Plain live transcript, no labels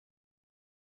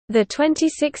The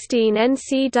 2016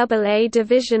 NCAA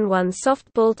Division I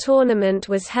softball tournament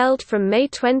was held from May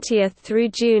 20 through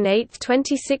June 8,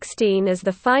 2016 as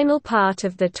the final part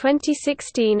of the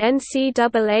 2016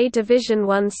 NCAA Division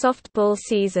I softball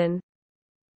season.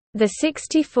 The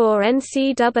 64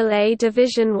 NCAA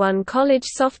Division I college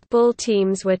softball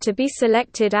teams were to be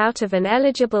selected out of an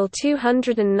eligible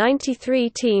 293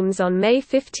 teams on May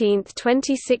 15,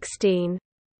 2016.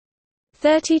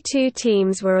 32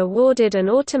 teams were awarded an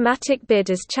automatic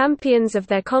bid as champions of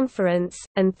their conference,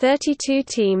 and 32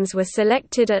 teams were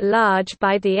selected at large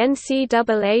by the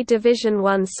NCAA Division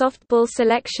I Softball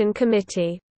Selection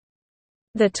Committee.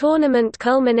 The tournament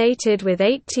culminated with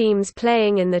 8 teams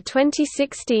playing in the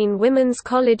 2016 Women's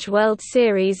College World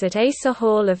Series at Asa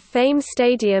Hall of Fame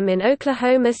Stadium in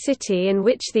Oklahoma City, in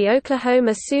which the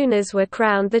Oklahoma Sooners were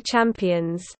crowned the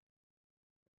champions.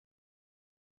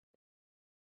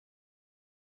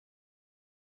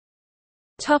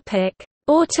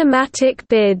 Automatic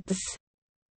bids.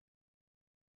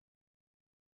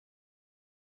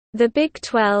 The Big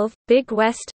 12, Big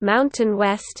West, Mountain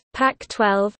West,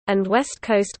 Pac-12, and West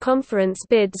Coast Conference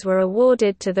bids were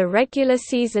awarded to the regular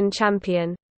season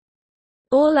champion.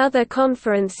 All other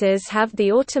conferences have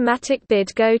the automatic bid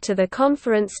go to the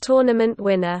conference tournament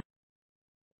winner.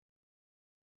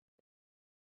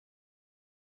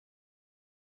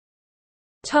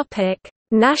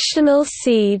 National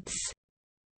seeds.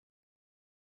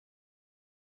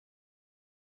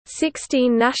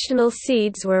 16 national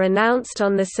seeds were announced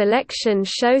on the selection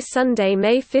show Sunday,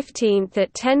 May 15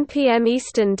 at 10 p.m.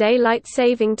 Eastern Daylight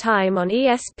Saving Time on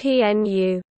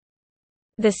ESPNU.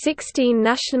 The 16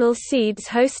 national seeds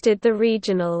hosted the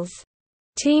regionals.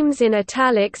 Teams in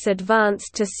italics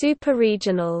advanced to Super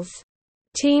Regionals.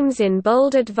 Teams in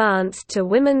bold advanced to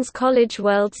Women's College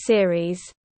World Series.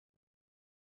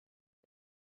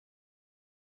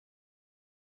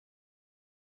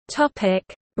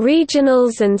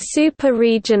 Regionals and Super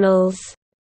Regionals.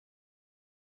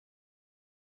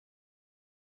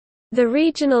 The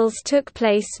regionals took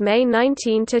place May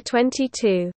 19 to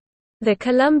 22. The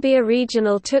Columbia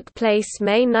Regional took place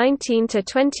May 19 to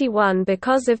 21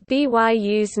 because of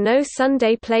BYU's no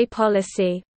Sunday play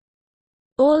policy.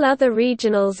 All other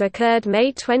regionals occurred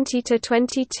May 20 to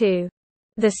 22.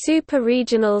 The Super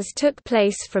Regionals took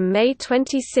place from May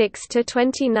 26 to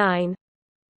 29.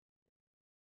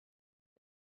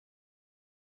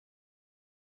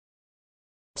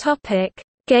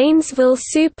 Gainesville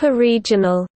Super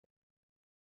Regional.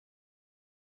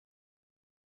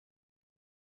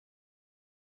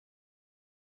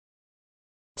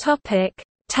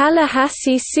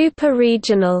 Tallahassee Super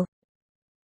Regional.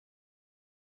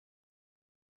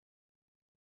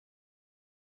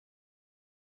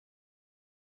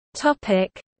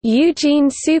 Eugene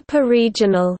Super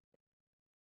Regional.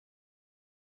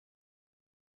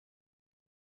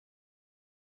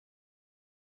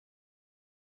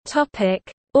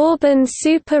 Auburn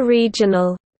Super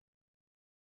Regional.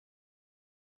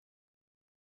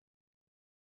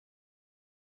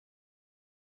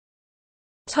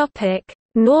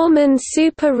 Norman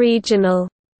Super Regional.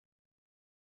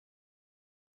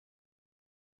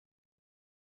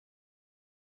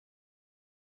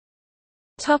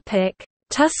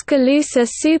 Tuscaloosa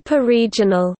Super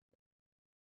Regional.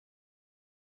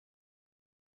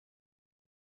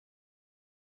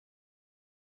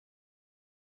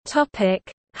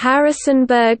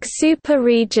 Harrisonburg Super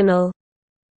Regional.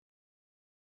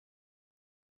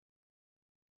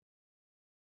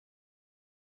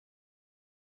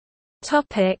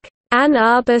 Ann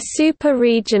Arbor Super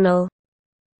Regional.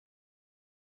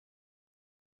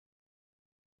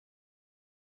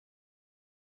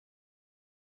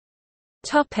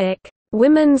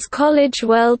 Women's College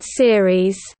World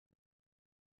Series.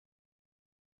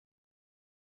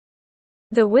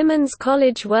 The Women's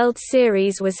College World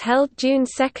Series was held June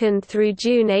 2 through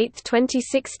June 8,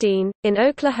 2016, in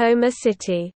Oklahoma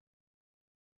City.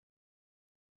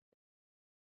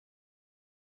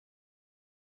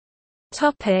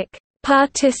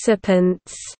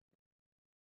 Participants.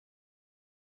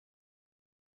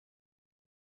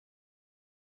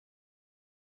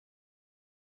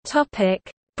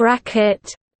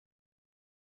 Bracket.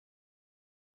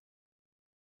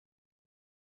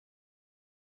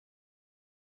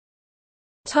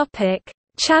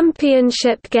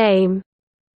 Championship game.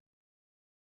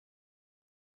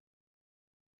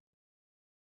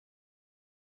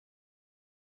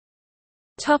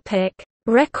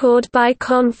 Record by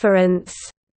conference.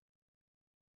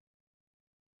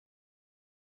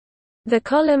 The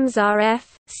columns are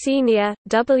F, Senior,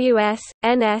 WS,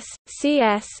 NS,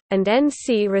 CS, and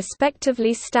NC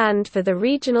respectively stand for the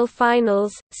regional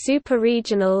finals, super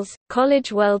regionals,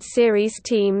 College World Series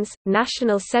teams,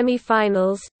 national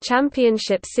semi-finals,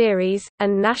 championship series,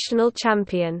 and national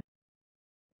champion.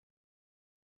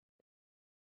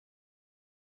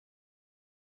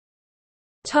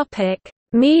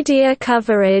 Media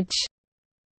coverage.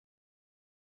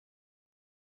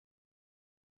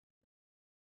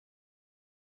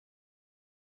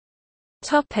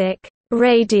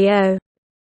 Radio.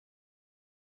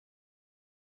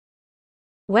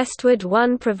 Westwood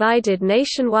One provided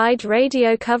nationwide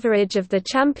radio coverage of the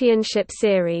championship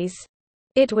series.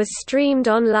 It was streamed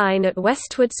online at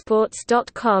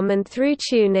westwoodsports.com and through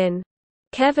TuneIn.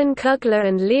 Kevin Kugler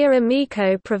and Leah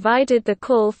Amico provided the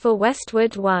call for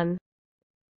Westwood One.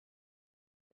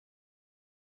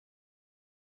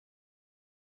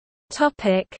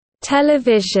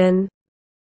 Television.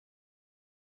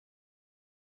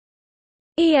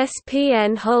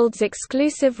 ESPN holds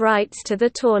exclusive rights to the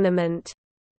tournament.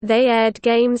 They aired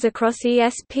games across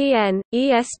ESPN,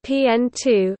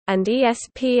 ESPN2, and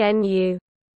ESPNU.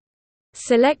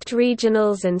 Select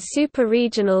regionals and super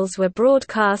regionals were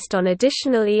broadcast on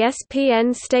additional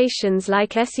ESPN stations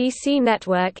like SEC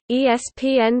Network,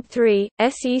 ESPN3,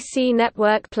 SEC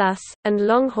Network Plus, and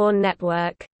Longhorn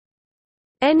Network.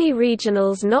 Any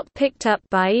regionals not picked up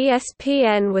by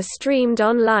ESPN were streamed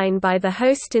online by the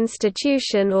host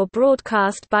institution or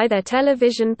broadcast by their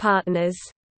television partners.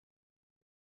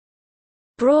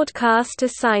 Broadcast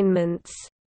assignments.